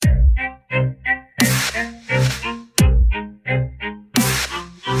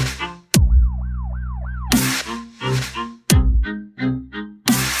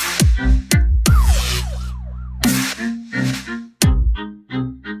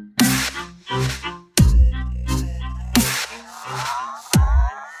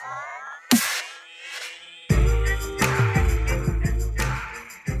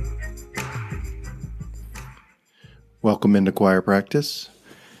Welcome into choir practice.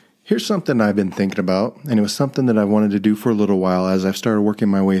 Here's something I've been thinking about, and it was something that I wanted to do for a little while. As I've started working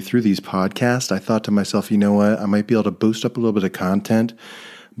my way through these podcasts, I thought to myself, you know what, I might be able to boost up a little bit of content,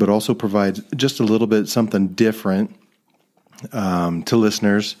 but also provide just a little bit something different to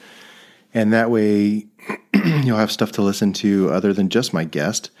listeners. And that way you'll have stuff to listen to other than just my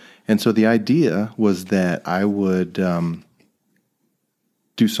guest. And so the idea was that I would do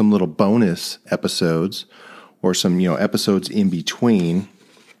some little bonus episodes or some, episodes in between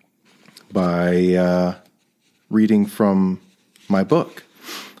by reading from my book.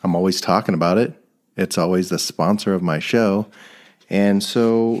 I'm always talking about it. It's always the sponsor of my show. And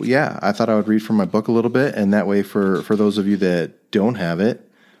so, I thought I would read from my book a little bit. And that way for those of you that don't have it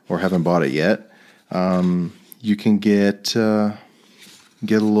or haven't bought it yet, you can get a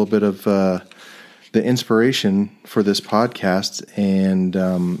little bit of the inspiration for this podcast and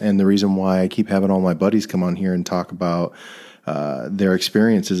the reason why I keep having all my buddies come on here and talk about their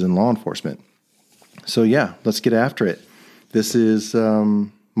experiences in law enforcement. So let's get after it. This is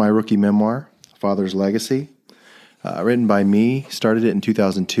my rookie memoir, Father's Legacy, written by me, started it in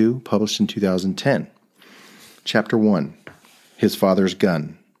 2002, published in 2010. Chapter 1, His Father's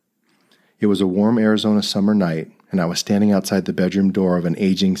Gun. It was a warm Arizona summer night, and I was standing outside the bedroom door of an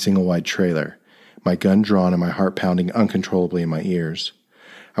aging single-wide trailer, my gun drawn and my heart pounding uncontrollably in my ears.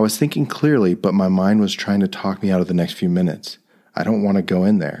 I was thinking clearly, but my mind was trying to talk me out of the next few minutes. I don't want to go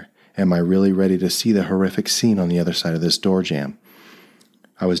in there. Am I really ready to see the horrific scene on the other side of this door jamb?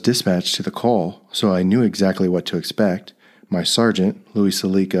 I was dispatched to the call, so I knew exactly what to expect. My sergeant, Louis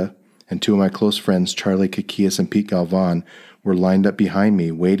Salika, and two of my close friends, Charlie Caquias and Pete Galvan, were lined up behind me,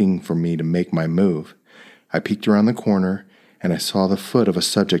 waiting for me to make my move. I peeked around the corner, and I saw the foot of a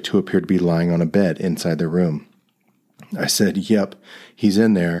subject who appeared to be lying on a bed inside the room. I said, "Yep, he's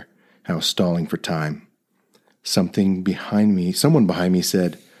in there." I was stalling for time. Someone behind me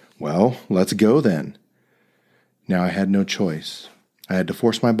said, "Well, let's go then." Now I had no choice. I had to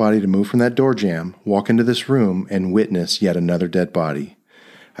force my body to move from that door jamb, walk into this room, and witness yet another dead body.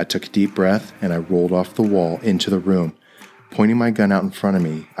 I took a deep breath, and I rolled off the wall into the room. Pointing my gun out in front of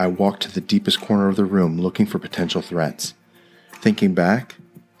me, I walked to the deepest corner of the room, looking for potential threats. Thinking back,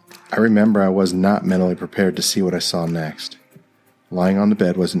 I remember I was not mentally prepared to see what I saw next. Lying on the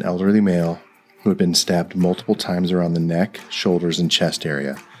bed was an elderly male who had been stabbed multiple times around the neck, shoulders, and chest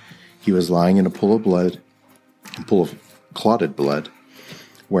area. He was lying in a pool of clotted blood,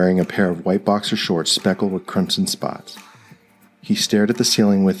 wearing a pair of white boxer shorts speckled with crimson spots. He stared at the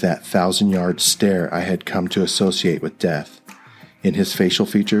ceiling with that 1,000-yard stare I had come to associate with death. In his facial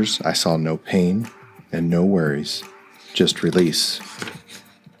features, I saw no pain and no worries, just release.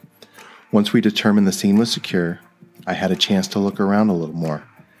 Once we determined the scene was secure, I had a chance to look around a little more.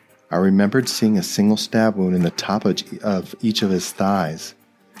 I remembered seeing a single stab wound in the top of each of his thighs.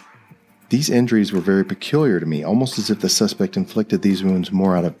 These injuries were very peculiar to me, almost as if the suspect inflicted these wounds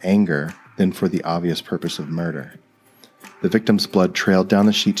more out of anger than for the obvious purpose of murder. The victim's blood trailed down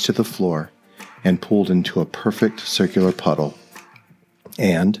the sheets to the floor and pooled into a perfect circular puddle.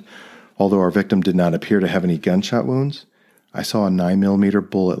 And, although our victim did not appear to have any gunshot wounds, I saw a 9mm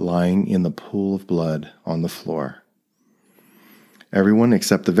bullet lying in the pool of blood on the floor. Everyone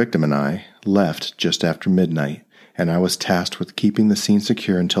except the victim and I left just after midnight, and I was tasked with keeping the scene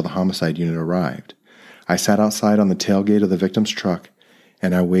secure until the homicide unit arrived. I sat outside on the tailgate of the victim's truck,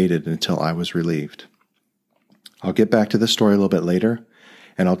 and I waited until I was relieved. I'll get back to the story a little bit later,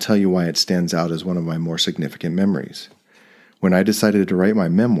 and I'll tell you why it stands out as one of my more significant memories. When I decided to write my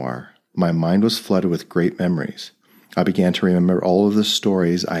memoir, my mind was flooded with great memories. I began to remember all of the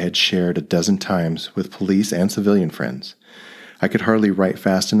stories I had shared a dozen times with police and civilian friends. I could hardly write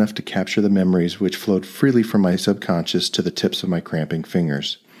fast enough to capture the memories which flowed freely from my subconscious to the tips of my cramping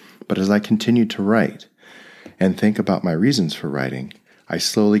fingers. But as I continued to write and think about my reasons for writing, I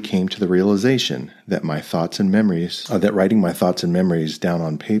slowly came to the realization that writing my thoughts and memories down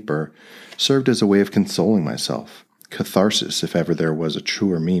on paper served as a way of consoling myself, catharsis if ever there was a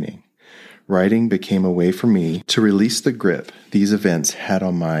truer meaning. Writing became a way for me to release the grip these events had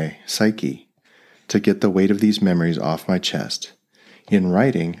on my psyche, to get the weight of these memories off my chest. In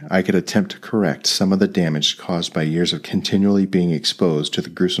writing, I could attempt to correct some of the damage caused by years of continually being exposed to the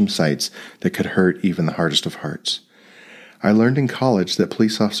gruesome sights that could hurt even the hardest of hearts. I learned in college that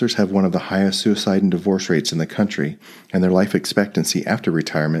police officers have one of the highest suicide and divorce rates in the country, and their life expectancy after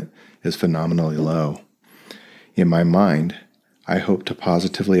retirement is phenomenally low. In my mind, I hope to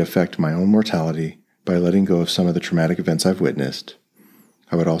positively affect my own mortality by letting go of some of the traumatic events I've witnessed.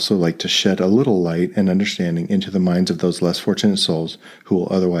 I would also like to shed a little light and understanding into the minds of those less fortunate souls who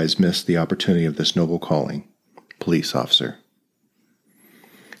will otherwise miss the opportunity of this noble calling. police officer.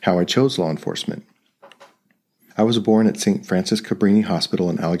 How I chose law enforcement. I was born at St. Francis Cabrini Hospital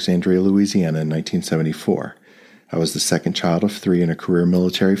in Alexandria, Louisiana in 1974. I was the second child of 3 in a career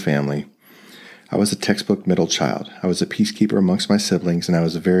military family. I was a textbook middle child. I was a peacekeeper amongst my siblings, and I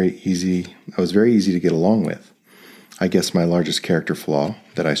was very easy to get along with. I guess my largest character flaw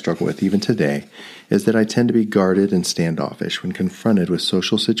that I struggle with even today is that I tend to be guarded and standoffish when confronted with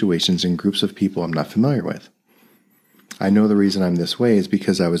social situations and groups of people I'm not familiar with. I know the reason I'm this way is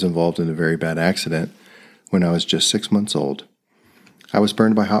because I was involved in a very bad accident when I was just 6 months old. I was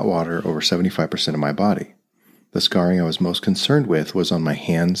burned by hot water over 75% of my body. The scarring I was most concerned with was on my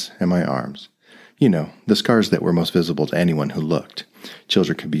hands and my arms. You know, the scars that were most visible to anyone who looked.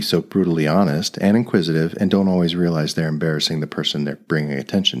 Children can be so brutally honest and inquisitive and don't always realize they're embarrassing the person they're bringing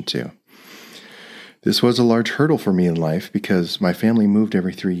attention to. This was a large hurdle for me in life because my family moved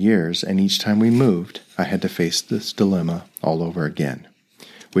every 3 years, and each time we moved, I had to face this dilemma all over again.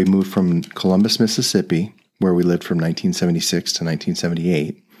 We moved from Columbus, Mississippi, where we lived from 1976 to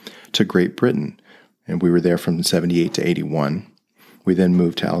 1978, to Great Britain, and we were there from 78 to 81. We then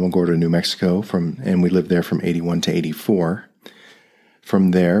moved to Alamogordo, New Mexico, and we lived there from 81 to 84.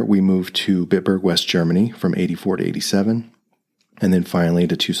 From there, we moved to Bitburg, West Germany, from 84 to 87, and then finally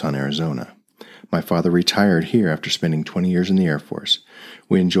to Tucson, Arizona. My father retired here after spending 20 years in the Air Force.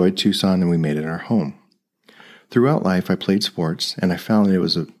 We enjoyed Tucson and we made it our home. Throughout life, I played sports, and I found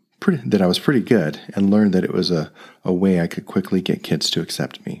that I was pretty good and learned that it was a way I could quickly get kids to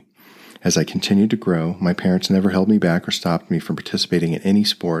accept me. As I continued to grow, my parents never held me back or stopped me from participating in any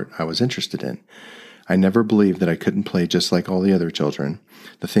sport I was interested in. I never believed that I couldn't play just like all the other children.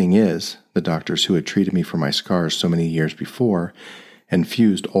 The thing is, the doctors who had treated me for my scars so many years before and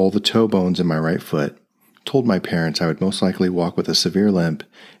fused all the toe bones in my right foot told my parents I would most likely walk with a severe limp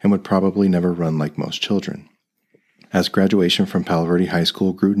and would probably never run like most children. As graduation from Palo Verde High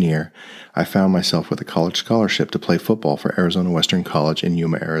School grew near, I found myself with a college scholarship to play football for Arizona Western College in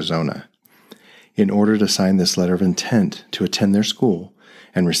Yuma, Arizona. In order to sign this letter of intent to attend their school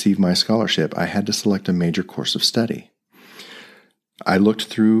and receive my scholarship, I had to select a major course of study. I looked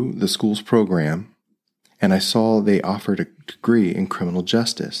through the school's program, and I saw they offered a degree in criminal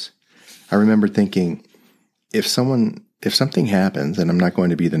justice. I remember thinking, if something happens and I'm not going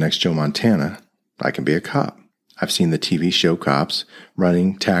to be the next Joe Montana, I can be a cop. I've seen the TV show Cops,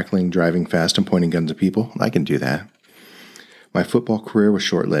 running, tackling, driving fast, and pointing guns at people. I can do that. My football career was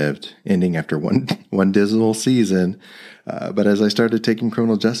short-lived, ending after one dismal season. But as I started taking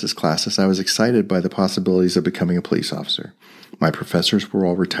criminal justice classes, I was excited by the possibilities of becoming a police officer. My professors were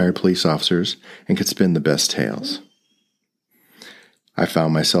all retired police officers and could spin the best tales. I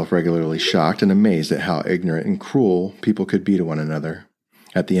found myself regularly shocked and amazed at how ignorant and cruel people could be to one another.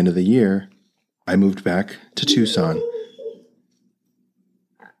 At the end of the year, I moved back to Tucson.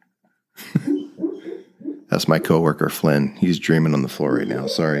 That's my coworker, Flynn. He's dreaming on the floor right now.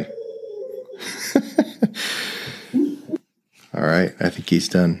 Sorry. All right. I think he's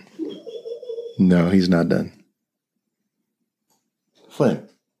done. No, he's not done. Flynn.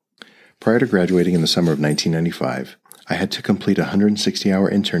 Prior to graduating in the summer of 1995, I had to complete a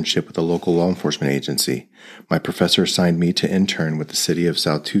 160-hour internship with a local law enforcement agency. My professor assigned me to intern with the city of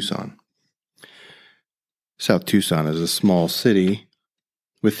South Tucson. South Tucson is a small city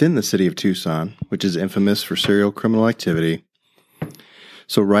within the city of Tucson, which is infamous for serial criminal activity.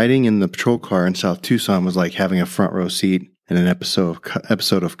 So riding in the patrol car in South Tucson was like having a front row seat in an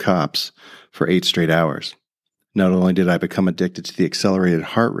episode of Cops for 8 straight hours. Not only did I become addicted to the accelerated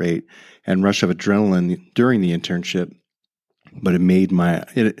heart rate and rush of adrenaline during the internship, but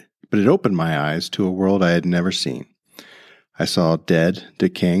it opened my eyes to a world I had never seen. I saw dead,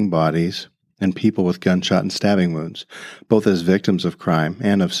 decaying bodies and people with gunshot and stabbing wounds, both as victims of crime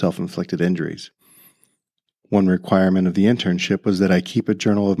and of self-inflicted injuries. One requirement of the internship was that I keep a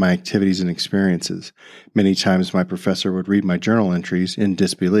journal of my activities and experiences. Many times my professor would read my journal entries in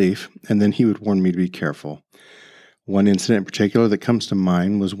disbelief, and then he would warn me to be careful. One incident in particular that comes to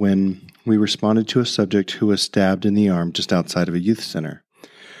mind was when we responded to a subject who was stabbed in the arm just outside of a youth center.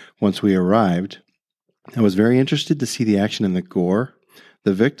 Once we arrived, I was very interested to see the action and the gore.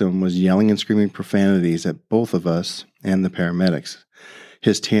 The victim was yelling and screaming profanities at both of us and the paramedics.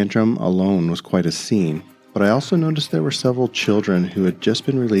 His tantrum alone was quite a scene, but I also noticed there were several children who had just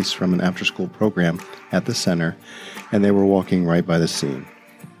been released from an after-school program at the center, and they were walking right by the scene.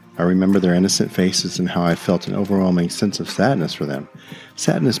 I remember their innocent faces and how I felt an overwhelming sense of sadness for them.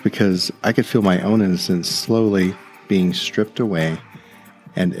 Sadness because I could feel my own innocence slowly being stripped away,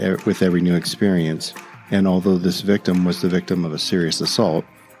 and with every new experience. And although this victim was the victim of a serious assault,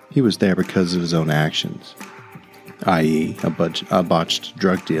 he was there because of his own actions. i.e., a botched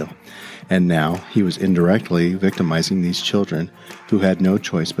drug deal. And now he was indirectly victimizing these children who had no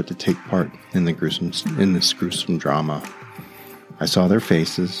choice but to take part in this gruesome drama. I saw their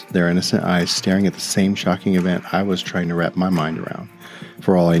faces, their innocent eyes staring at the same shocking event I was trying to wrap my mind around.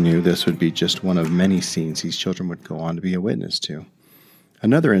 For all I knew, this would be just one of many scenes these children would go on to be a witness to.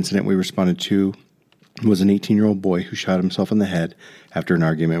 Another incident we responded to was an 18-year-old boy who shot himself in the head after an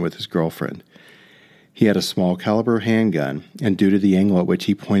argument with his girlfriend. He had a small caliber handgun, and due to the angle at which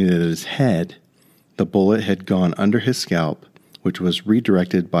he pointed at his head, the bullet had gone under his scalp, which was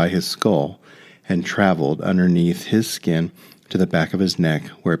redirected by his skull and traveled underneath his skin to the back of his neck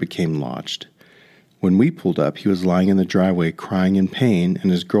where it became lodged. When we pulled up, he was lying in the driveway crying in pain,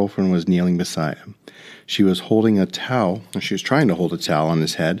 and his girlfriend was kneeling beside him. She was trying to hold a towel on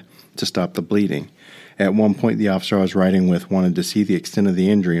his head to stop the bleeding. At one point, the officer I was riding with wanted to see the extent of the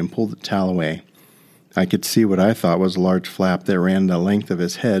injury and pulled the towel away. I could see what I thought was a large flap that ran the length of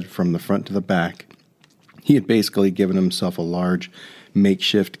his head from the front to the back. He had basically given himself a large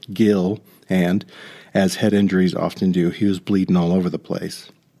makeshift gill, and, as head injuries often do, he was bleeding all over the place.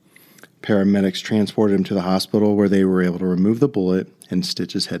 Paramedics transported him to the hospital where they were able to remove the bullet and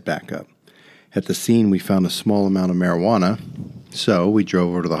stitch his head back up. At the scene, we found a small amount of marijuana, so we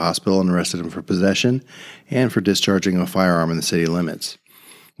drove over to the hospital and arrested him for possession and for discharging a firearm in the city limits.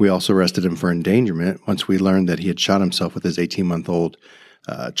 We also arrested him for endangerment once we learned that he had shot himself with his 18-month-old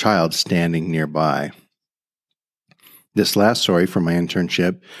child standing nearby. This last story from my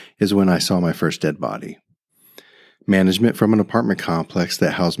internship is when I saw my first dead body. Management from an apartment complex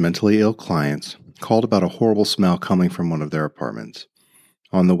that housed mentally ill clients called about a horrible smell coming from one of their apartments.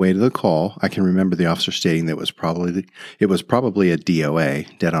 On the way to the call, I can remember the officer stating that it was probably a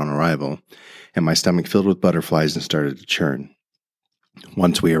DOA, dead on arrival, and my stomach filled with butterflies and started to churn.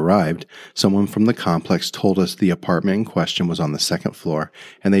 Once we arrived, someone from the complex told us the apartment in question was on the second floor,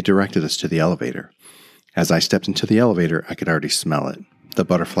 and they directed us to the elevator. As I stepped into the elevator, I could already smell it. The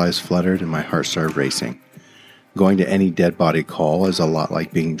butterflies fluttered and my heart started racing. Going to any dead body call is a lot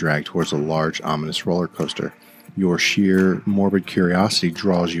like being dragged towards a large, ominous roller coaster. Your sheer morbid curiosity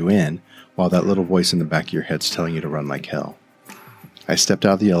draws you in, while that little voice in the back of your head's telling you to run like hell. I stepped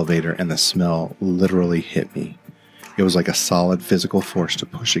out of the elevator and the smell literally hit me. It was like a solid physical force to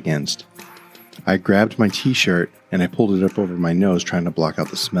push against. I grabbed my t-shirt and I pulled it up over my nose trying to block out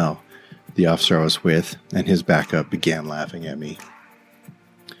the smell. The officer I was with and his backup began laughing at me.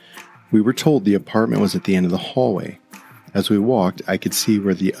 We were told the apartment was at the end of the hallway. As we walked, I could see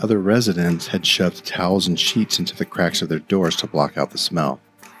where the other residents had shoved towels and sheets into the cracks of their doors to block out the smell.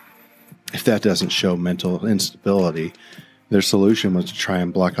 If that doesn't show mental instability, their solution was to try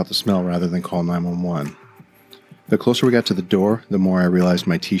and block out the smell rather than call 911. The closer we got to the door, the more I realized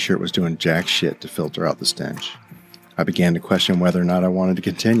my t-shirt was doing jack shit to filter out the stench. I began to question whether or not I wanted to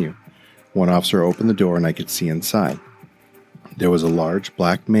continue. One officer opened the door and I could see inside. There was a large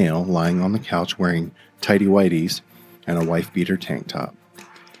black male lying on the couch wearing tighty-whities and a wife-beater tank top.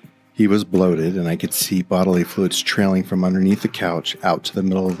 He was bloated and I could see bodily fluids trailing from underneath the couch out to the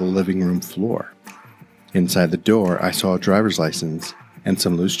middle of the living room floor. Inside the door, I saw a driver's license and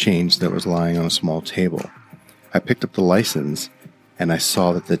some loose change that was lying on a small table. I picked up the license, and I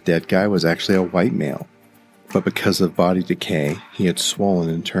saw that the dead guy was actually a white male, but because of body decay, he had swollen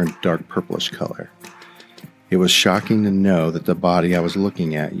and turned dark purplish color. It was shocking to know that the body I was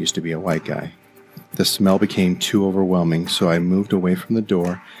looking at used to be a white guy. The smell became too overwhelming, so I moved away from the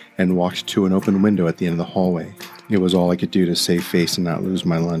door and walked to an open window at the end of the hallway. It was all I could do to save face and not lose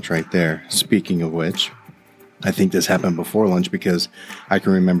my lunch right there. Speaking of which, I think this happened before lunch because I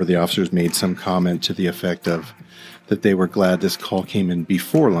can remember the officers made some comment to the effect of that they were glad this call came in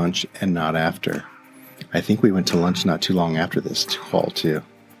before lunch and not after. I think we went to lunch not too long after this call too.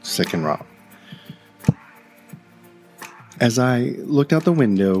 Sick and wrong. As I looked out the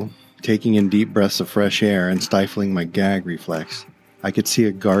window, taking in deep breaths of fresh air and stifling my gag reflex, I could see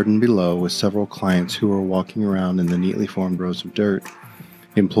a garden below with several clients who were walking around in the neatly formed rows of dirt.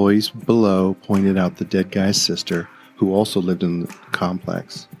 Employees below pointed out the dead guy's sister, who also lived in the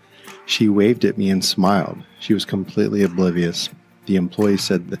complex. She waved at me and smiled. She was completely oblivious. The employee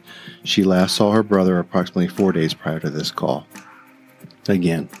said that she last saw her brother approximately 4 days prior to this call.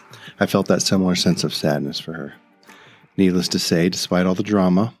 Again, I felt that similar sense of sadness for her. Needless to say, despite all the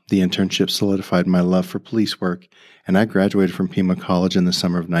drama, the internship solidified my love for police work, and I graduated from Pima College in the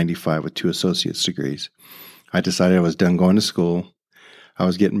summer of '95 with 2 associate's degrees. I decided I was done going to school. I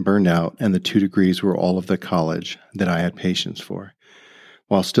was getting burned out, and the 2 degrees were all of the college that I had patience for.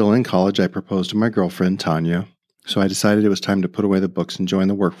 While still in college, I proposed to my girlfriend, Tanya, so I decided it was time to put away the books and join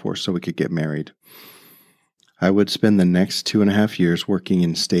the workforce so we could get married. I would spend the next 2.5 years working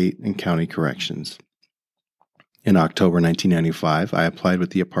in state and county corrections. In October 1995, I applied with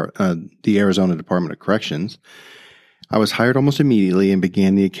the Arizona Department of Corrections. I was hired almost immediately and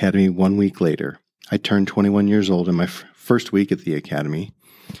began the academy 1 week later. I turned 21 years old in my first week at the academy.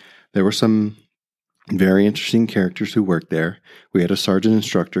 There were some very interesting characters who worked there. We had a sergeant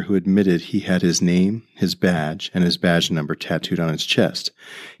instructor who admitted he had his name, his badge, and his badge number tattooed on his chest.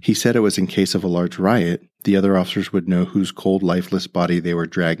 He said it was in case of a large riot, the other officers would know whose cold, lifeless body they were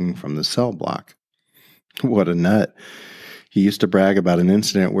dragging from the cell block. What a nut. He used to brag about an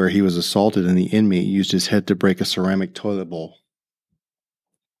incident where he was assaulted and the inmate used his head to break a ceramic toilet bowl.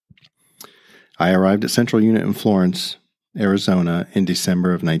 I arrived at Central Unit in Florence, Arizona in December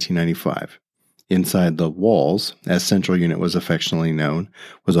of 1995. Inside the walls, as Central Unit was affectionately known,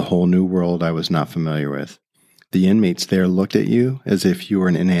 was a whole new world I was not familiar with. The inmates there looked at you as if you were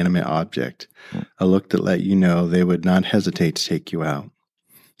an inanimate object, a look that let you know they would not hesitate to take you out.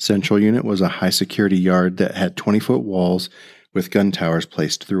 Central Unit was a high-security yard that had 20-foot walls with gun towers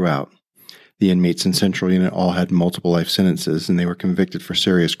placed throughout. The inmates in Central Unit all had multiple life sentences, and they were convicted for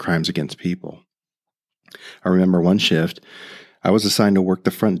serious crimes against people. I remember one shift, I was assigned to work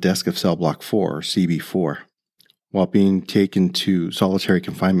the front desk of Cell Block 4, or CB4. While being taken to solitary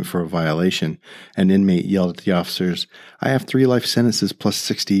confinement for a violation, an inmate yelled at the officers, "I have 3 life sentences plus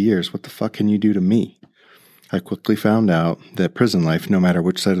 60 years. What the fuck can you do to me?" I quickly found out that prison life, no matter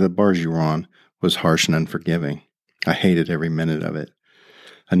which side of the bars you were on, was harsh and unforgiving. I hated every minute of it.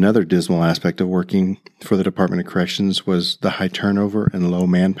 Another dismal aspect of working for the Department of Corrections was the high turnover and low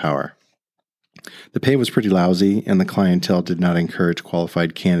manpower. The pay was pretty lousy, and the clientele did not encourage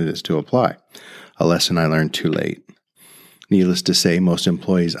qualified candidates to apply, a lesson I learned too late. Needless to say, most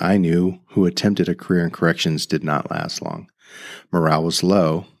employees I knew who attempted a career in corrections did not last long. Morale was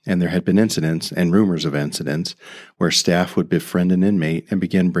low, and there had been incidents and rumors of incidents where staff would befriend an inmate and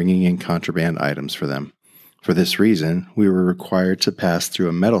begin bringing in contraband items for them. For this reason, we were required to pass through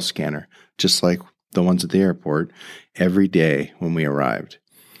a metal scanner, just like the ones at the airport, every day when we arrived.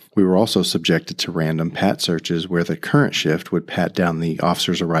 We were also subjected to random pat searches where the current shift would pat down the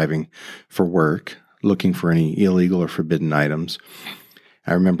officers arriving for work, looking for any illegal or forbidden items.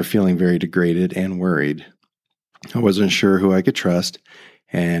 I remember feeling very degraded and worried. I wasn't sure who I could trust,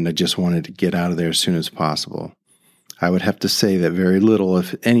 and I just wanted to get out of there as soon as possible. I would have to say that very little,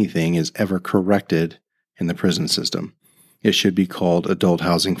 if anything, is ever corrected in the prison system. It should be called adult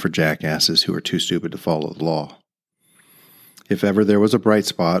housing for jackasses who are too stupid to follow the law. If ever there was a bright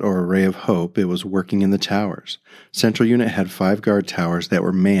spot or a ray of hope, it was working in the towers. Central Unit had 5 guard towers that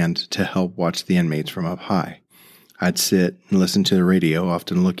were manned to help watch the inmates from up high. I'd sit and listen to the radio,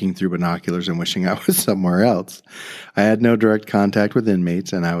 often looking through binoculars and wishing I was somewhere else. I had no direct contact with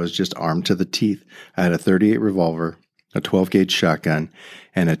inmates, and I was just armed to the teeth. I had a .38 revolver, a 12-gauge shotgun,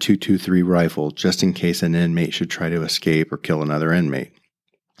 and a .223 rifle, just in case an inmate should try to escape or kill another inmate.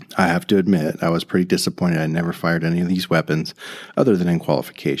 I have to admit, I was pretty disappointed I never fired any of these weapons, other than in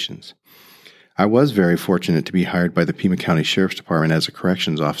qualifications. I was very fortunate to be hired by the Pima County Sheriff's Department as a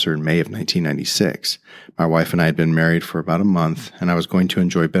corrections officer in May of 1996. My wife and I had been married for about a month, and I was going to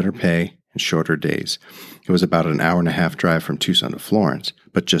enjoy better pay and shorter days. It was about an 1.5-hour drive from Tucson to Florence,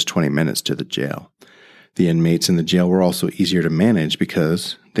 but just 20 minutes to the jail. The inmates in the jail were also easier to manage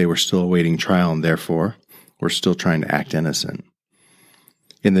because they were still awaiting trial and therefore were still trying to act innocent.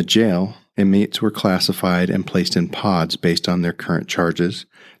 In the jail, inmates were classified and placed in pods based on their current charges,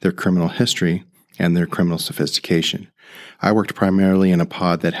 their criminal history, and their criminal sophistication. I worked primarily in a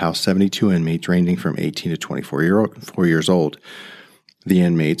pod that housed 72 inmates ranging from 18 to 24 years old. The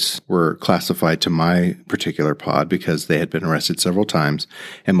inmates were classified to my particular pod because they had been arrested several times,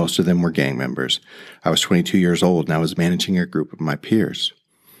 and most of them were gang members. I was 22 years old, and I was managing a group of my peers.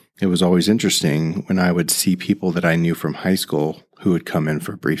 It was always interesting when I would see people that I knew from high school who would come in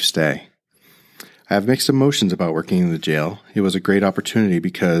for a brief stay. I have mixed emotions about working in the jail. It was a great opportunity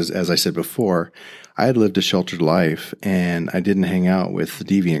because, as I said before, I had lived a sheltered life and I didn't hang out with the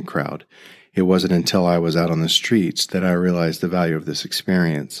deviant crowd. It wasn't until I was out on the streets that I realized the value of this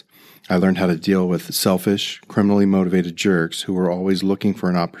experience. I learned how to deal with selfish, criminally motivated jerks who were always looking for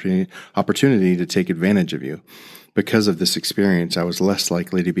an opportunity to take advantage of you. Because of this experience, I was less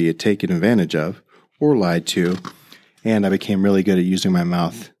likely to be taken advantage of or lied to, and I became really good at using my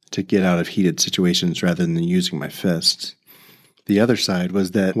mouth to get out of heated situations rather than using my fists. The other side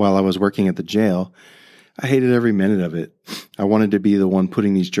was that while I was working at the jail, I hated every minute of it. I wanted to be the one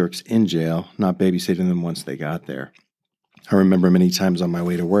putting these jerks in jail, not babysitting them once they got there. I remember many times on my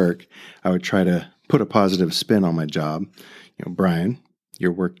way to work, I would try to put a positive spin on my job. Brian,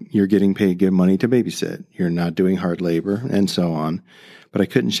 You're getting paid good money to babysit. You're not doing hard labor, and so on. But I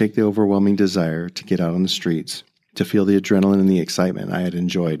couldn't shake the overwhelming desire to get out on the streets, to feel the adrenaline and the excitement I had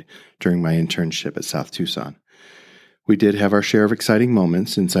enjoyed during my internship at South Tucson. We did have our share of exciting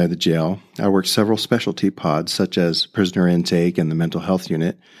moments inside the jail. I worked several specialty pods, such as prisoner intake and the mental health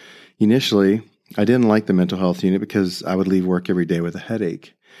unit. Initially, I didn't like the mental health unit because I would leave work every day with a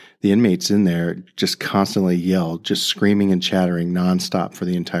headache. The inmates in there just constantly yelled, just screaming and chattering nonstop for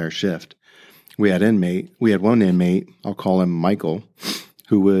the entire shift. We had one inmate, I'll call him Michael,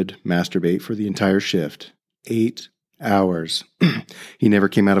 who would masturbate for the entire shift. 8 hours. He never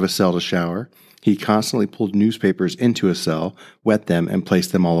came out of a cell to shower. He constantly pulled newspapers into a cell, wet them, and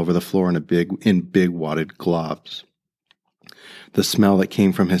placed them all over the floor in big wadded globs. The smell that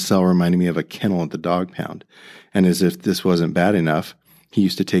came from his cell reminded me of a kennel at the dog pound. And as if this wasn't bad enough, he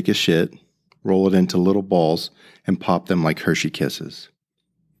used to take his shit, roll it into little balls, and pop them like Hershey Kisses.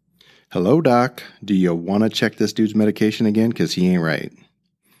 Hello, Doc. Do you want to check this dude's medication again? Because he ain't right.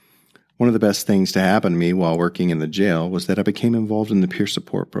 One of the best things to happen to me while working in the jail was that I became involved in the peer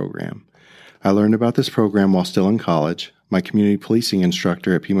support program. I learned about this program while still in college. My community policing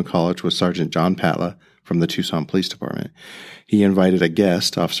instructor at Pima College was Sergeant John Patla from the Tucson Police Department. He invited a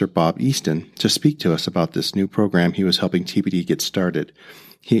guest, Officer Bob Easton, to speak to us about this new program he was helping TPD get started.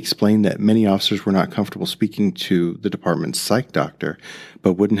 He explained that many officers were not comfortable speaking to the department's psych doctor,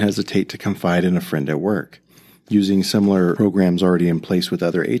 but wouldn't hesitate to confide in a friend at work. Using similar programs already in place with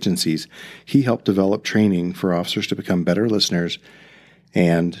other agencies, he helped develop training for officers to become better listeners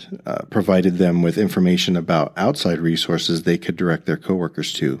and provided them with information about outside resources they could direct their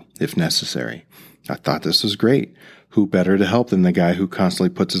coworkers to, if necessary. I thought this was great. Who better to help than the guy who constantly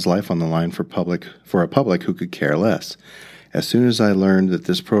puts his life on the line for a public who could care less? As soon as I learned that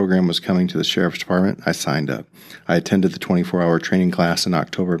this program was coming to the Sheriff's Department, I signed up. I attended the 24-hour training class in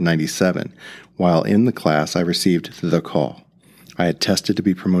October of '97. While in the class, I received the call. I had tested to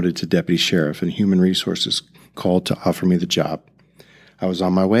be promoted to Deputy Sheriff, and Human Resources called to offer me the job. I was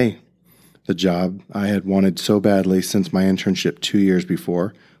on my way. The job I had wanted so badly since my internship 2 years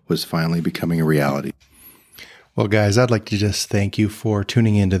before was finally becoming a reality. Well, guys, I'd like to just thank you for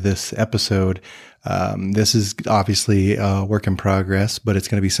tuning into this episode. This is obviously a work in progress, but it's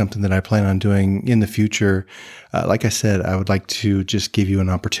going to be something that I plan on doing in the future. Like I said, I would like to just give you an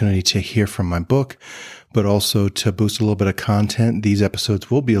opportunity to hear from my book, but also to boost a little bit of content. These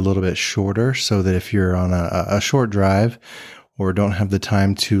episodes will be a little bit shorter so that if you're on a short drive or don't have the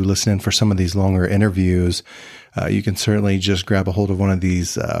time to listen in for some of these longer interviews, you can certainly just grab a hold of one of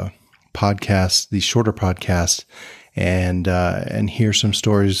these podcasts, these shorter podcasts, and hear some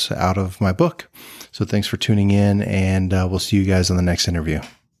stories out of my book. So thanks for tuning in, and we'll see you guys on the next interview.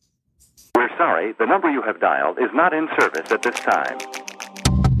 We're sorry, the number you have dialed is not in service at this time.